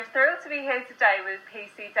Thrilled to be here today with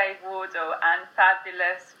PC Dave Wardle and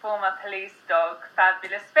fabulous former police dog,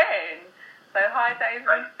 Fabulous Finn. So hi Dave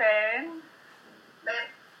and Finn. Finn.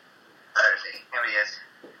 Rosie, here he is.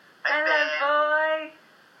 Hey, hello Finn. boy.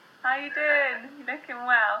 How you doing? You're looking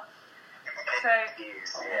well. So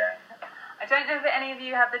I don't know if any of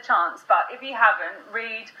you have the chance, but if you haven't,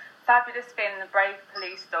 read Fabulous Finn, the brave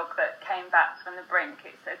police dog that came back from the brink.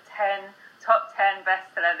 It's a top 10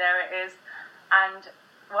 bestseller. There it is. And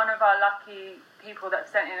one of our lucky people that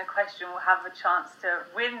sent in a question will have a chance to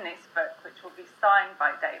win this book, which will be signed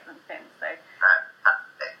by Dave and Finn. So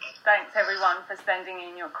thanks everyone for sending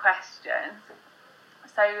in your questions.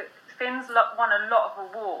 So Finn's won a lot of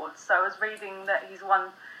awards. So I was reading that he's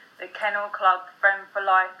won the Kennel Club Friend for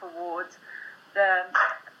Life Award, the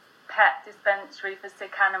Pet Dispensary for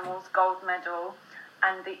Sick Animals Gold Medal,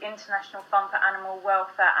 and the International Fund for Animal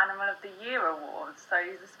Welfare Animal of the Year Award. So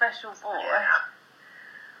he's a special boy. Yeah.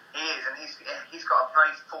 He is, and he's got a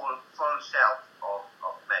very full shelf of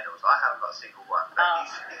medals. I haven't got a single one,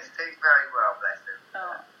 but he's very well, bless him.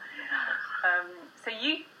 So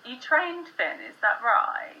you trained Finn, is that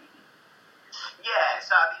right? Yeah,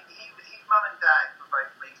 so I mean, his mum and dad were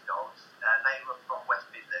both police dogs, and they were from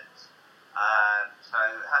West Midlands. So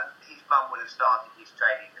his mum would have started his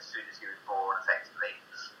training as soon as he was born, effectively.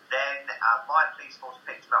 Then my police force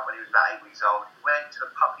picked him up when he was about 8 weeks old. He went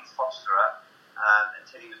to a puppy fosterer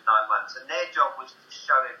until he was 9 months, and their job was to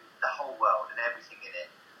show him the whole world and everything in it,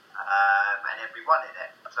 and everyone in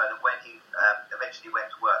it, so that when he eventually went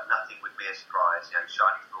to work, nothing would be a surprise. You know,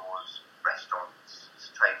 shiny floors, restaurants,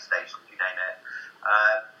 train stations, you name it.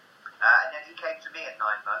 And then he came to me at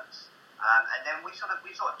 9 months, and then we sort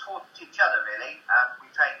of taught each other, really. We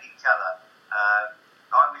trained each other.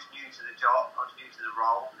 I was new to the job, I was new to the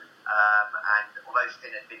role, and although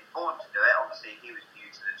Finn had been born to do it, obviously he was new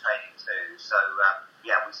to the training too. So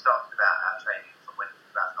we started about our training from when he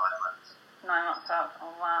was about 9 months. 9 months old,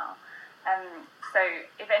 oh wow. So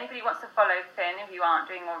if anybody wants to follow Finn, if you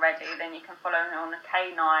aren't doing already, then you can follow him on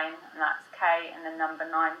K9, and that's K and the number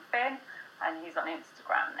 9 Finn, and he's on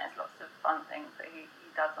Instagram. There's lots of fun things that he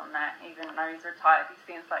does on there. Even though he's retired, he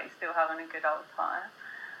seems like he's still having a good old time.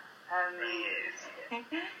 He is.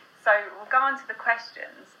 So we'll go on to the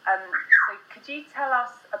questions. So could you tell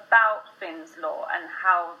us about Finn's Law and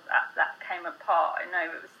how that came apart? I know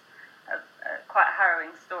it was quite a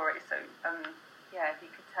harrowing story, so if you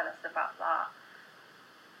could tell us about that.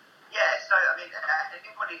 Yeah, so I mean,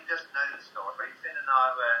 anybody who doesn't know the story, Finn and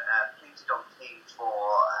I were police dog teams for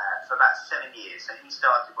about 7 years. So he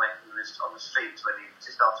started when he was on the streets,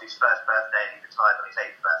 just after his first birthday, and he retired on his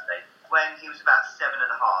 8th birthday. When he was about 7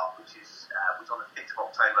 and a half, which was on the 5th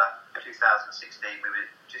of October 2016, we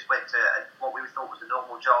just went to what we thought was a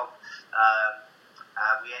normal job.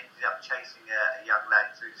 We ended up chasing a young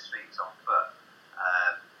lad through the streets on foot.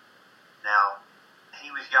 Now,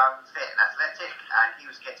 he was young, fit and athletic, and he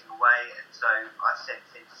was getting away, and so I sent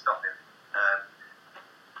him to stop him.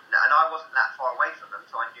 And I wasn't that far away from them,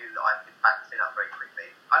 so I knew that I could back Finn up very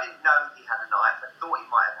quickly. I didn't know he had a knife. I thought he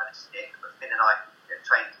might have had a stick, but Finn and I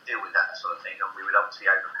trained to deal with that sort of thing, and we would obviously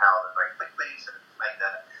overpower them very quickly, so to make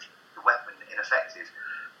the weapon ineffective.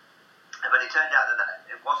 But it turned out that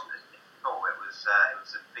it wasn't as big at all. It was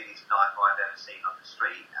the biggest knife I've ever seen on the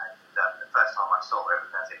street, and the first time I saw it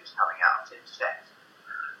was as it was coming out of Finn's chest.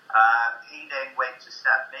 He then went to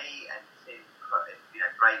stab me, and Finn,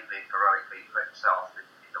 bravely and heroically put himself in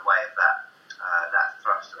the way of that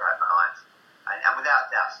thrust of that knife, and without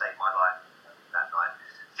doubt saved my life that night.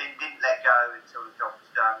 Finn didn't let go until the job was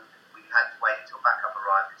done. We had to wait until backup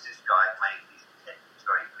arrived, because this guy made his intentions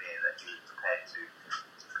very clear that he was prepared to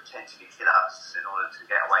potentially kill us in order to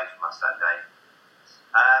get away from us that day.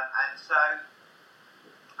 And so,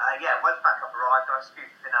 once backup arrived, I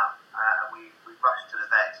scooped Finn up, and we rushed to the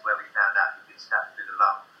vet, where we found out he'd been stabbed through the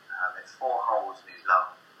lung. There's 4 holes in his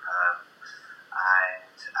lung.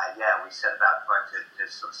 We set about trying to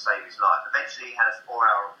sort of save his life. Eventually, he had a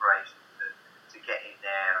 4-hour operation to get in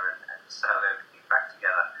there and sew everything back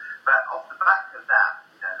together. But off the back of that,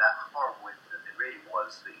 that horrible incident, it really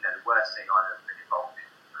was the worst thing I've ever been involved in.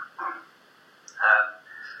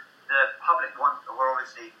 The public were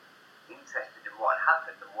obviously interested in what had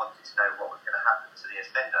happened and wanted to know what was going to happen to the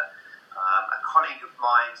offender. A colleague of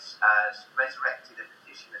mine has resurrected a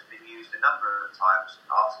petition that's been used a number of times,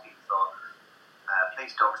 asking for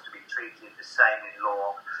police dogs to be treated the same in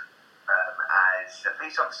law as a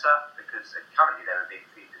police officer, because currently they were being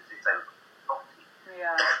treated as if they were property.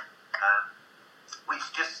 Yeah. Which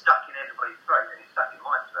just stuck in everybody's throat, and it stuck in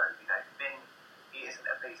my throat. Finn, he isn't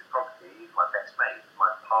a piece of property, he's my best mate,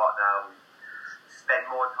 my partner. We spend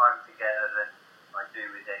more time together than I do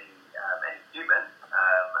with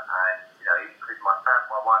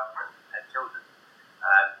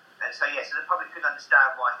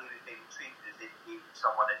understand why he was being treated as if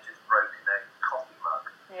someone had just broken a coffee mug.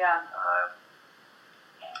 Yeah.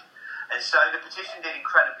 And so the petition did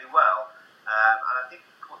incredibly well, and I think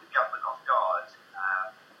it caught the government off guard.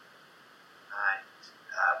 And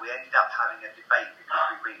we ended up having a debate because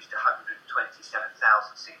we reached 127,000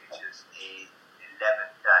 signatures in 11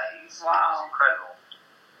 days. Wow. It was incredible.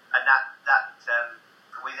 And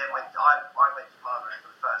we then went. I went to Parliament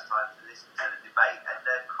for the first time to listen to the debate, and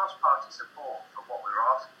the cross-party support for what we were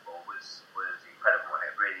asking for was incredible, and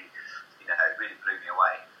it really blew me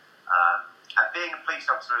away. And being a police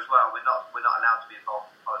officer as well, we're not allowed to be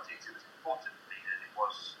involved in politics. It was important to me that it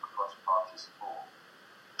was cross-party support.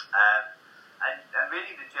 And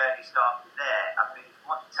really the journey started there. I mean, if you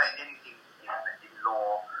want to change anything in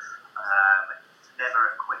law, it's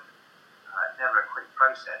never a quick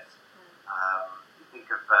process. You think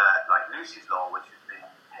of like Lucy's Law, which has been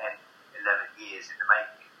 10, 11 years in the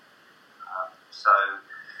making.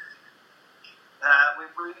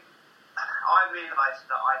 I realised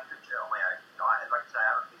that I could do it on my own. Like I say,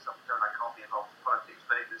 I'm a police officer and I can't be involved in politics,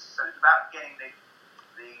 but it was about getting the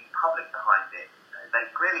public behind it. They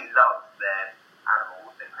really love their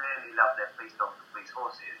animals, they really love their police dogs and police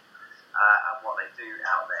horses, and what they do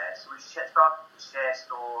out there. So we started to share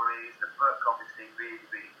stories. The book obviously really,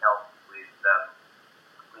 really helped with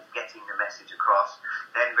getting the message across.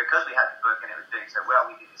 Then because we had the book and it was doing so well,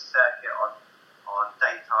 we did a circuit on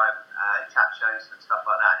daytime chat shows and stuff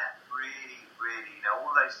like that. And it really, really,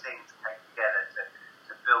 all those things came together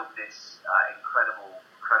to build this incredible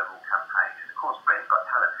campaign. And of course, Britain's Got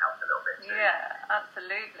Talent helped a little bit too. Yeah,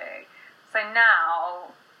 absolutely. So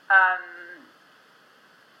now,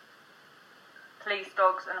 police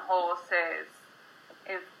dogs and horses,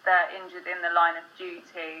 if they're injured in the line of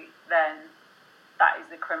duty, then that is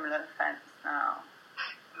a criminal offence now.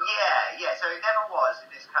 Yeah. So it never was in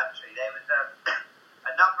this country. There was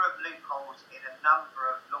a number of loopholes in a number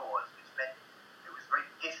of laws, which meant it was very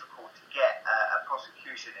difficult to get a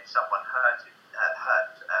prosecution if someone hurt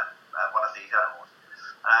one of these animals.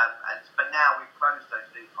 But now we've closed those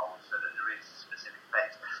loopholes so that there is a specific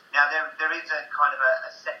offence. Now there is a kind of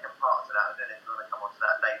a second part to that. I don't know if you want to come on to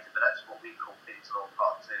that later, but that's what we call Finn's Law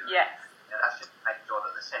Part 2. Yes. That's just to make sure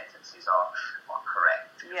that the sentences are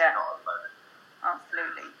correct. Yeah. Not at the moment.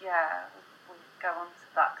 Absolutely, yeah. We'll go on to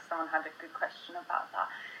that because someone had a good question about that.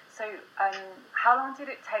 So, how long did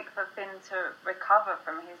it take for Finn to recover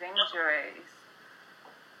from his injuries?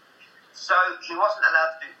 So he wasn't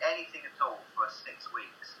allowed to do anything at all for 6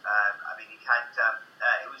 weeks. I mean, he had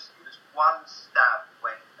it was one stab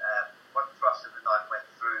when one thrust of the knife went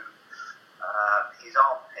through his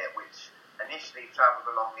armpit, which initially travelled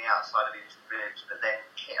along the outside of his ribs, but then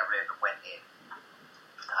hit a rib and went in.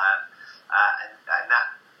 And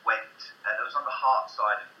that went, and it was on the heart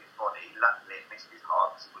side of his body. Luckily, it missed his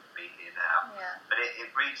heart because he wouldn't be here now. Yeah. But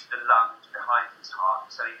it reached the lungs behind his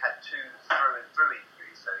heart, so he had two through and through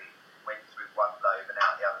injuries. So he went through one lobe and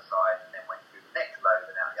out the other side, and then went through the next lobe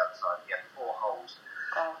and out the other side. He had 4 holes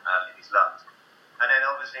in his lungs. And then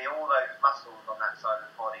obviously all those muscles on that side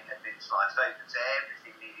of the body had been sliced open, so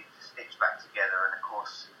everything needed to stitch back together, and of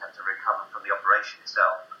course he had to recover from the operation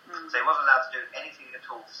itself. So he wasn't allowed to do anything at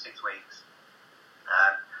all for 6 weeks,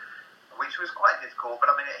 which was quite difficult,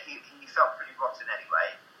 but I mean he felt pretty rotten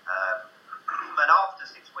anyway. And after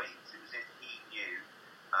 6 weeks, it was as if he knew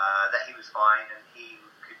that he was fine and he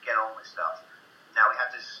could get on with stuff. Now we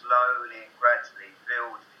had to slowly and gradually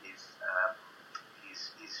build his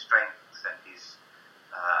strength and his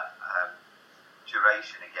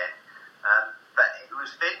duration again. But it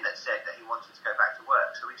was Finn that said that he wanted to go back to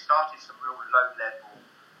work, so we started some real low-level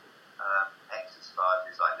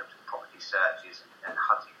exercises, like looked at property searches and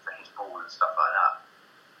hunting for his ball and stuff like that.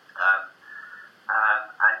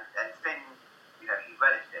 And Finn, he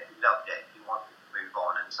relished it, he loved it, he wanted to move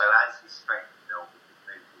on, and so as his strength built, he could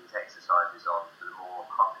move his exercises on to the more,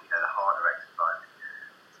 the harder exercises.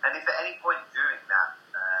 And if at any point during that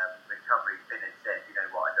recovery Finn had said, I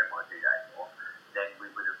don't want to do that anymore, then we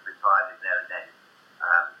would have retired him there and then.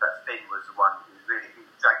 But Finn was the one who was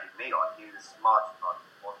dragging me on. He was marching on,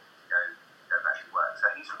 wanting to go back to work. So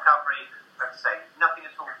his recovery, I have to say, nothing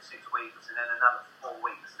at all for 6 weeks, and then another 4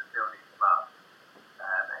 weeks of building him up.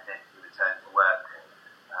 And then he returned to work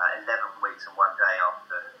 11 weeks and 1 day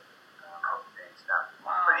after being stabbed.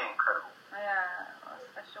 Wow. Pretty incredible. Yeah, what a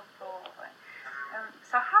special boy.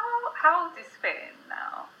 So how old is Finn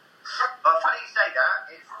now? Well, funny you say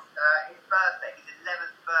that. It's his birthday, his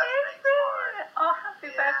 11th birthday tomorrow. Oh,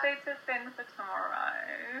 happy birthday to Finn for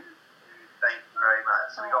tomorrow. Thank you very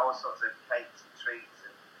much. So we got all sorts of cakes and treats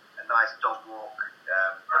and a nice dog walk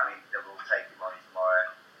that we'll take him on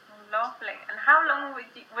tomorrow. Lovely. And how long was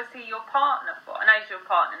he your partner for? I know he's your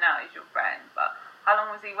partner now, he's your friend, but how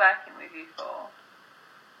long was he working with you for?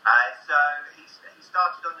 So he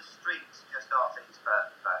started on the streets just after his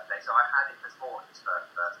birthday. So I had him before his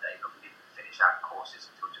birthday, but we didn't finish out courses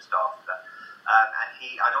until just after. And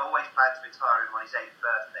I'd always planned to retire him on his 8th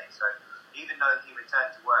birthday. So even though he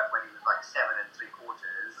returned to work when he was like 7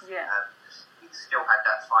 3/4, he still had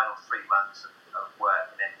that final 3 months of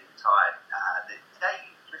work, and then he retired. The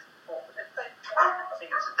day before, I think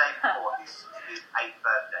it was the day before his 8th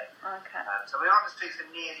birthday. Okay. So we were on the streets for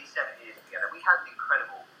nearly 7 years together. We had an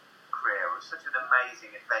incredible career. It was such an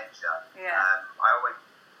amazing adventure. Yeah. I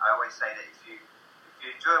always say that if you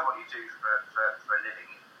enjoy what you do for a living,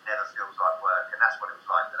 it never feels like work, and that's what it was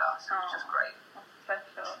like with us. It was just great. That's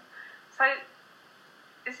special. So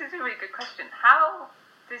this is a really good question. How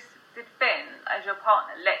did Finn, as your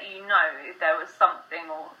partner, let you know if there was something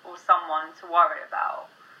or someone to worry about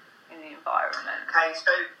in the environment? Okay,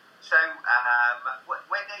 so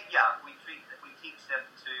when they're young, we teach them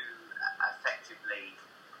to effectively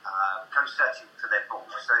go searching for their balls.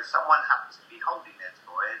 So if someone happens to be holding their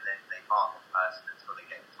toy, then they mark the person until they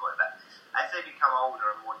get the toy back. As they become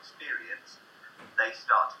older and more experienced, they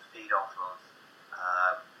start to feed off of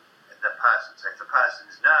the person. So if the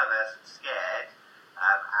person's nervous and scared,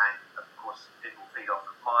 and of course it will feed off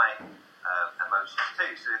of my emotions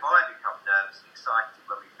too. So if I become nervous and excited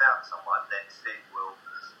when we found someone, then Sid will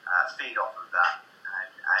feed off of that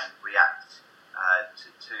and react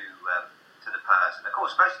to the person. Of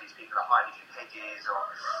course, most of these people are hiding in hedges or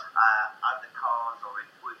under cars or in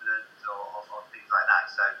woodlands or things like that.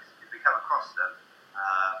 So if we come across them,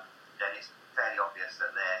 then it's fairly obvious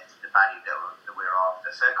that they're the baddie that we're after.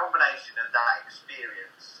 So a combination of that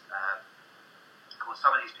experience. Of course,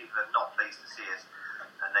 some of these people are not pleased to see us,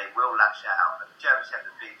 and they will lash out. But German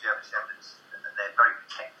Shepherds, being German Shepherds, they're very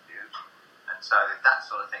protective, and so if that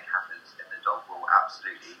sort of thing happens, then the dog will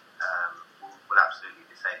absolutely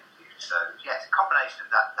defend you. So yes, a combination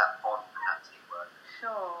of that bond and that teamwork.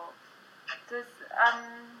 Sure. Does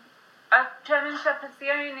are German Shepherds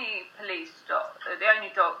the only police dog, the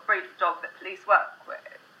only breed of dog that police work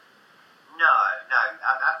with? No.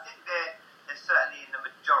 I think they're certainly in the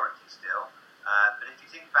majority still. But if you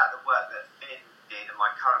think about the work that Finn did and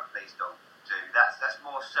my current police dog do, that's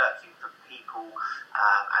more searching for people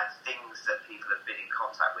and things that people have been in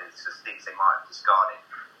contact with, so things they might have discarded.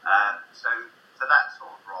 So for that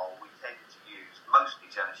sort of role, we tend to use mostly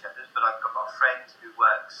German Shepherds, but I've got a friend who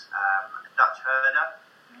works a Dutch herder.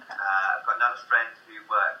 Okay. I've got another friend who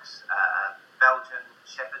works Belgian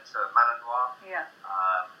Shepherd, so a Malinois. Yeah.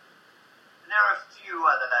 And there are a few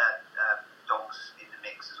other dogs in the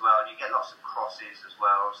mix as well, and you get lots of crosses as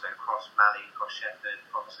well, so cross Mallee, cross Shepherd,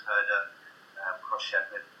 cross herder, cross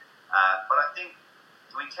Shepherd. But I think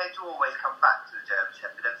we tend to always come back to the German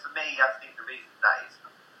Shepherd, and for me, I think the reason for that is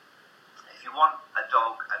if you want a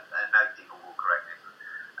dog, and no people will correct me,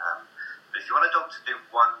 but if you want a dog to do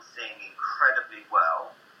one thing incredibly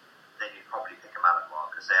well, then you'd probably pick a Malinois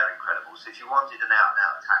because they're incredible. So if you wanted an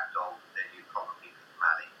out-and-out attack dog, then you'd probably pick a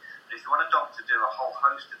Mallee. But if you want a dog to do a whole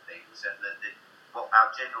host of things, and what our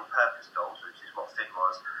general purpose dogs, which is what Finn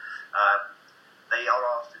was, they are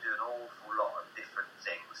asked to do an awful lot of different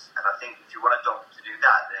things. And I think if you want a dog to do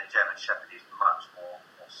that, then a German Shepherd is much more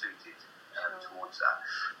suited towards that.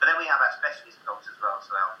 But then we have our specialist dogs as well,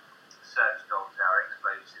 so our search dogs, our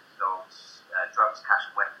explosives dogs, drugs, cash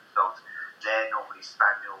and weapons dogs, they're normally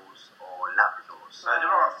Spaniels or Labradors. So there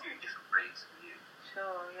are a few different breeds we use.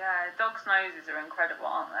 Sure, yeah. Dogs' noses are incredible,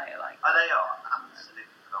 aren't they? They are absolutely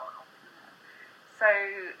phenomenal. So,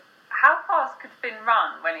 how fast could Finn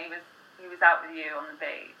run when he was out with you on the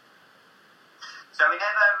beat? So we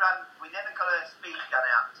never got a speed gun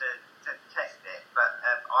out to test it, but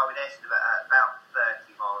I would estimate at about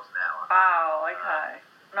 30 miles an hour. Wow, okay.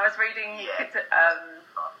 And I was reading you could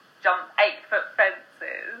jump 8-foot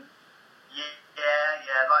fences.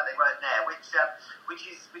 Yeah, like they weren't there, which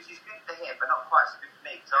is good for him, but not quite so good for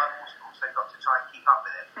me, because I've also got to try and keep up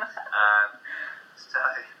with him.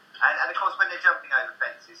 And of course, when they're jumping over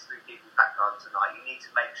fences through people's backyards at night, you need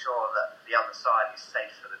to make sure that the other side is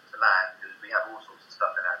safe for them to land, because we have all sorts of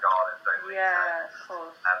stuff in our garden, don't we? Yeah, of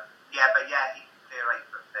course. He can clear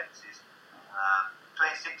 8-foot fences,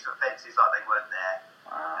 clear 6-foot fences like they weren't there.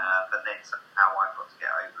 Wow. But then somehow I've got to get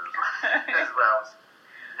over as well.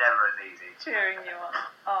 Never as easy. Cheering you on.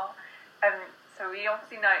 Oh, so we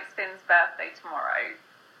obviously know it's Finn's birthday tomorrow.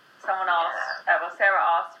 Someone asked, Sarah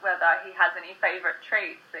asked whether he has any favourite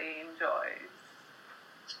treats that he enjoys.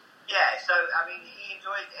 Yeah, so I mean, he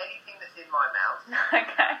enjoys anything that's in my mouth.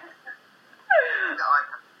 Okay. That I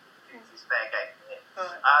can use his fair game for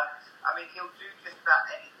him. I mean, he'll do just about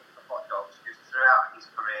anything for hot dogs, because throughout his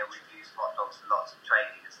career we've used hot dogs for lots of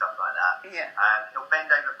training and stuff like that. Yeah. He'll bend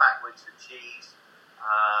over backwards for cheese.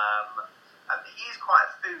 He is quite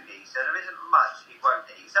a foodie, so there isn't much he won't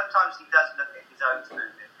eat. Sometimes he does look at his own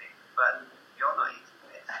food and think, but you're not eating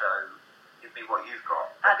it, so give me what you've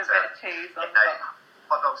got. Add a bit of cheese on top.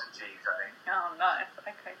 Hot dogs and cheese, I think. Oh, nice.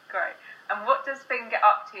 Okay, great. And what does Finn get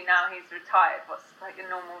up to now he's retired? What's like a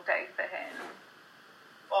normal day for him?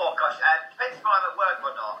 Oh gosh, depends if I'm at work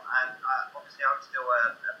or not. And obviously, I'm still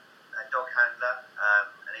a dog handler,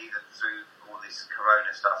 and even through all this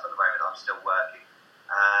Corona stuff at the moment, I'm still working.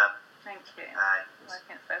 Thank you.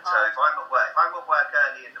 Working so hard. So if I'm at work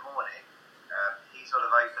early in the morning, he sort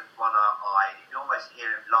of opens one eye. You can almost hear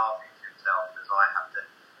him laughing to himself as I have to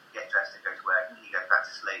get dressed and go to work, and he goes back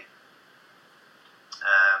to sleep.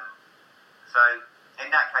 So in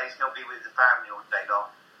that case, he'll be with the family all day long.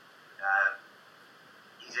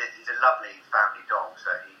 He's a lovely family dog, so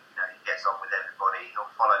he gets on with everybody. He'll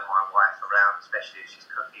follow my wife around, especially if she's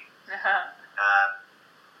cooking.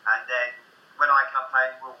 And then when I come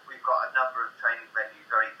home, we've got a number of training venues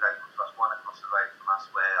very local to us. One across the road from us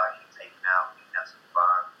where I can take him out, we can have some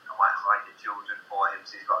fun. I might hide the children for him,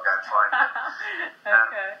 so he's got to go and find them.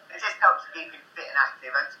 Okay. It just helps keep him fit and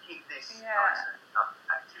active, and to keep this nice and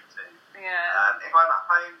active too. Yeah. If I'm at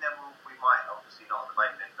home, then we might, obviously not at the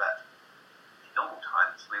moment, but in normal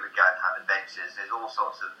times we would go and have adventures. There's all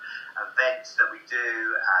sorts of events that we do.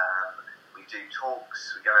 We do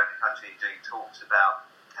talks. We go around the country doing talks about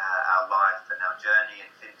our life and our journey in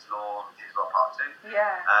Finn's Law Part 2.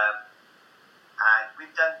 Yeah. And we've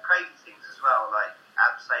done crazy things as well, like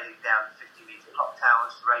abseiling down 50-metre clock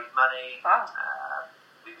towers to raise money. Wow.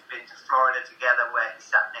 We've been to Florida together, where he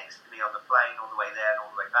sat next to me on the plane all the way there and all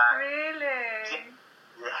the way back. Really?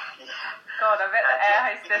 Yeah. God, I bet the air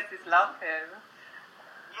hostesses love him.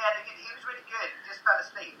 Yeah, he was really good. He just fell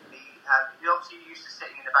asleep. He obviously used to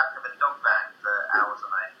sitting in the back of a dog van for hours on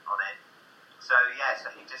end. So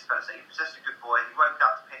he just fell asleep. He was just a good boy. He woke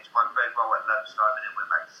up to pinch my bread roll at lunchtime and then went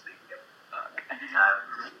back to sleep again. Okay.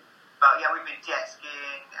 But yeah, we've been jet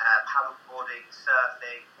skiing, paddleboarding,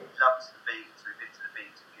 surfing. He loves the beach. We've been to the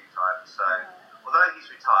beach a few times. So although he's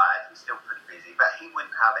retired, he's still pretty busy. But he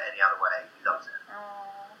wouldn't have it any other way. He loves it.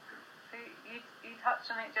 Oh. So you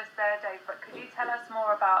touched on it just there, Dave. But could you tell us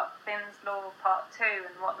more about Finn's Law Part 2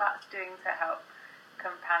 and what that's doing to help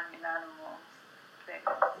companion animals?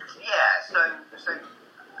 Yeah. So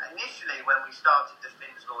initially, when we started the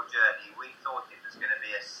Finn's Law journey, we thought it was going to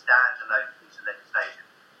be a standalone piece of legislation.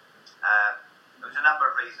 There was a number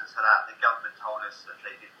of reasons for that. The government told us that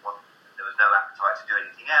there was no appetite to do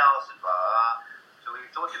anything else, and blah, blah, blah. So we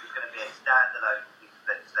thought it was going to be a standalone piece of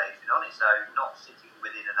legislation on its own, not sitting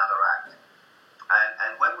within another act.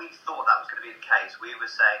 And when we thought that was going to be the case, we were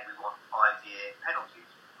saying we want 5-year penalties,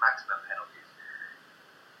 maximum penalties,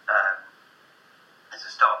 as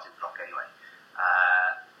a starting block anyway.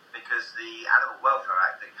 Because the Animal Welfare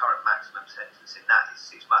Act, the current maximum sentence in that is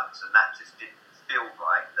 6 months, and that just didn't feel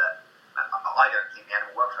right. That I don't think the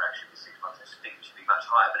Animal Welfare Act should be 6 months. I think it should be much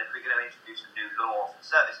higher. But if we're going to introduce a new law for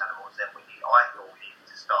service animals, then I thought we needed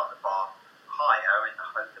to start the bar higher in the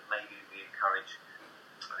hope that maybe we encourage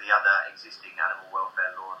the other existing animal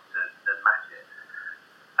welfare laws to match it.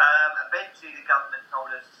 Eventually, the government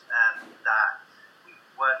told us that we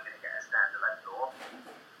weren't going to get a standalone law,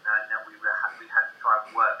 and that we had to try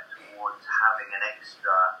and work towards having an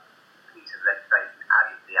extra piece of legislation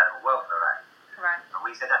added to the Animal Welfare Act. Right. And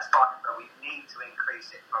we said that's fine, but we need to increase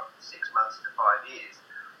it from 6 months to 5 years,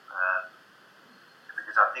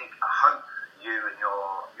 because I hope you and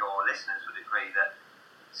your listeners would agree that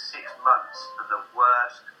 6 months for the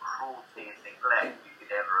worst cruelty and neglect you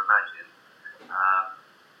could ever imagine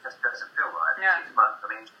just doesn't feel right. Yeah. 6 months. I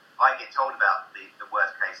mean, I get told about the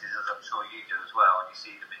worst cases, as I'm sure you do as well, and you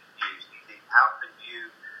see them in the news, and you think, how can you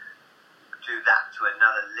do that to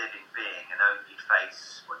another living being and only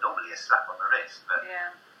face, well, normally a slap on the wrist, but yeah.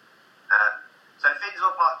 So Finn's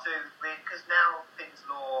Law Part 2, because now Finn's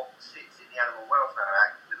Law sits in the Animal Welfare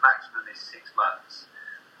Act, the maximum is 6 months.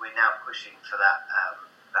 We're now pushing for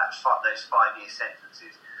those 5-year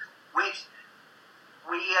sentences, which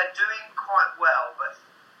we are doing quite well, but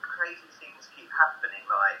crazy things keep happening,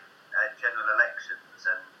 like general elections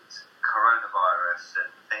and coronavirus and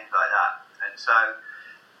things like that. And so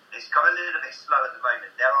it's got a little bit slow at the moment.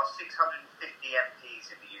 There are 650 MPs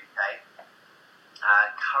in the UK.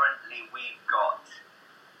 Currently, we've got,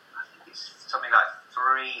 I think it's something like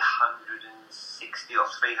 360 or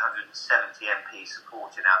 370 MPs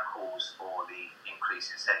supporting our calls for the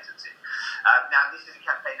increase in sentencing. Now, this is a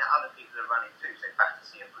campaign that other people are running too, so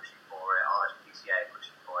Battersea are pushing for it, RSPCA are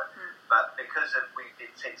pushing for it. But because we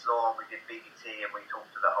did Finn's Law, we did BBT, and we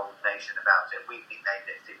talked to the whole nation about it, we named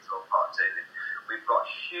it Finn's Law Part 2. And we've got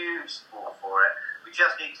huge support for it. We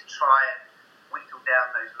just need to try and whittle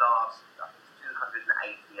down those last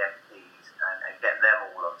 280 MPs and get them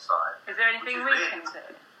all on side. Is there anything we can do?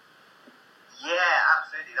 Yeah,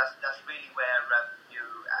 absolutely. That's really where you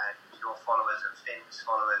and your followers and Finn's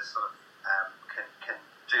followers sort of can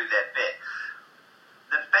do their bit.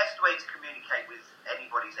 The best way to communicate with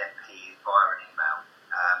anybody's MP is via an email.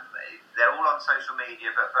 They're all on social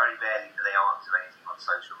media, but very rarely do they answer anything on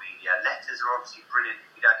social media. Letters are obviously brilliant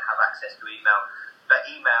if you don't have access to email, but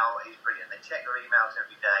email is brilliant. They check their emails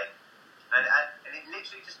every day, and it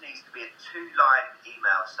literally just needs to be a 2-line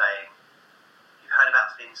email saying, you've heard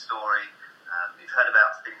about Finn's story, you've heard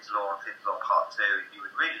about Finn's Law and Finn's Law Part 2, you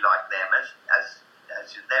would really like them, as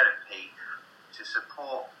their MP, to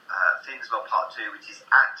support Finn's Law Part 2, which is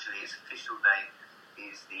actually, its official name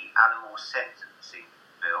is the Animal Sentencing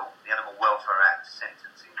Bill, the Animal Welfare Act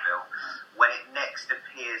Sentencing Bill, when it next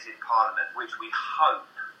appears in Parliament, which we hope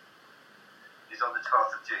is on the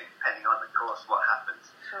 12th of June, depending on, of course, what happens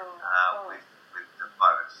with the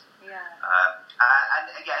virus. Yeah. And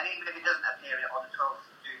again, even if it doesn't appear on the 12th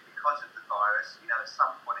of June because of the virus, at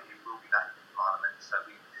some point it will be back in Parliament, so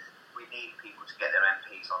we need people to get their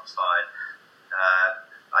MPs on side.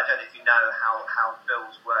 I don't know if you know how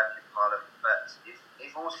bills work in Parliament, but if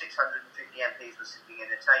all 650 MPs were sitting in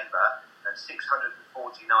the chamber and 649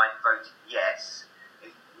 voted yes,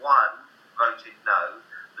 if one voted no,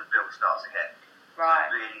 the bill starts again. Right.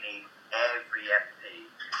 So we really need every MP.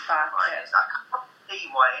 Right. So I can't see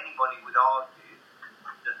why anybody would argue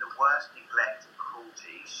that the worst neglect and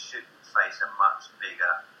cruelty shouldn't face a much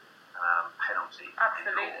bigger penalty.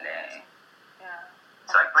 Absolutely. Yeah.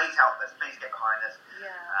 So please help us, please get behind us. Yeah.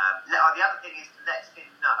 The other thing is to let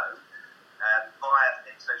Finn know via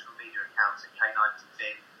Finn's social media accounts at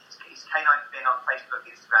K9Finn. It's K9Finn on Facebook,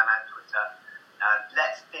 Instagram and Twitter.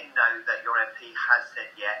 Let Finn know that your MP has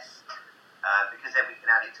said yes, because then we can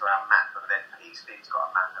add it to our map of MPs. Finn's got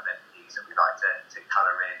a map of MPs that we'd like to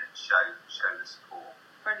colour in and show the support.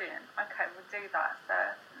 Brilliant. Okay, we'll do that,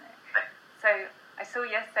 certainly. So I saw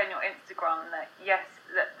yesterday on your Instagram that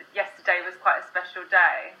yesterday was quite a special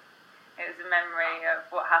day. It was a memory of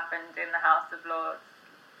what happened in the House of Lords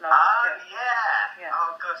last year. Yeah.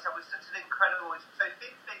 Oh gosh, that was such an incredible. So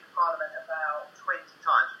Finn's been to Parliament about 20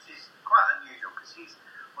 times, which is quite unusual because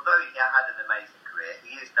although he had an amazing career,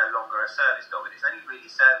 he is no longer a service dog, and it's only really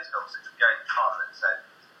service dogs that can go into Parliament. So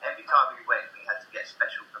every time we went, we had to get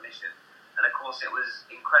special permission, and of course it was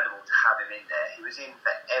incredible to have him in there. He was in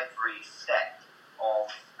for every step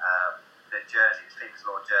of the journey, Finn's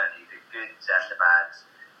Law journey, the goods and the bads,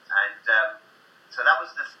 and so that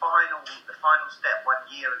was the final step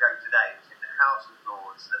 1 year ago today. It was in the House of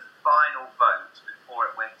Lords, the final vote before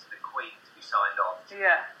it went to the Queen to be signed off.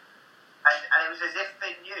 Yeah. And it was as if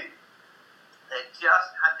they knew. They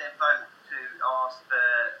just had their vote to ask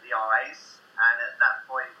the ayes, and at that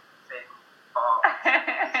point, Finn barked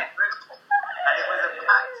his approval. And it was a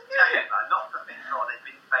packed chamber, not for Finn's Law, they'd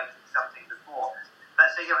been debating something before.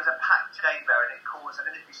 But so it was a packed chamber, and it caused, I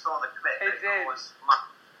don't know if you saw the clip, but it caused much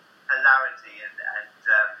hilarity, and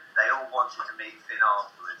they all wanted to meet Finn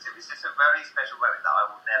afterwards. It was just a very special moment that I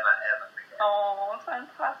will never, ever forget. Oh,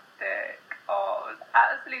 fantastic. Oh, it was an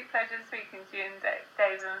absolute pleasure speaking to you and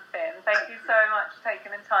Dave and Finn. Thank you so much for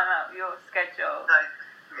taking the time out of your schedule. No,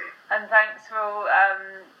 and thanks for all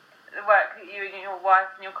the work that you and your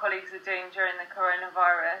wife and your colleagues are doing during the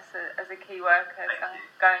coronavirus as a key worker,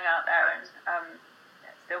 going out there and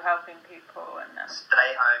still helping people. And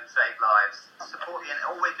stay home, save lives.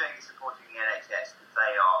 All we're doing is supporting the NHS, because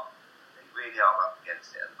they really are up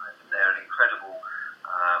against it at the moment. They're an incredible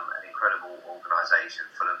organisation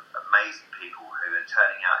full of amazing people who are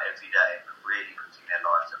turning out every day and really putting their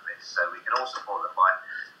lives at risk. So we can all support them by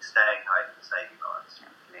staying home and saving lives.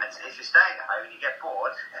 Absolutely. And if you're staying at home and you get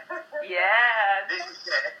bored, this is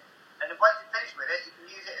it. And once you finish with it, you can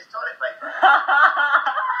use it as toilet paper.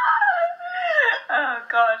 Oh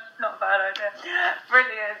gosh, not a bad idea.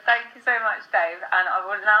 Brilliant. Thank you so much, Dave. And I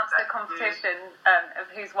will announce the competition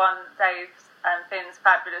of who's won Dave's and Finn's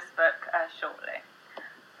fabulous book shortly.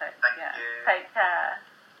 So, Thank you. Take care.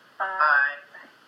 Bye. Bye.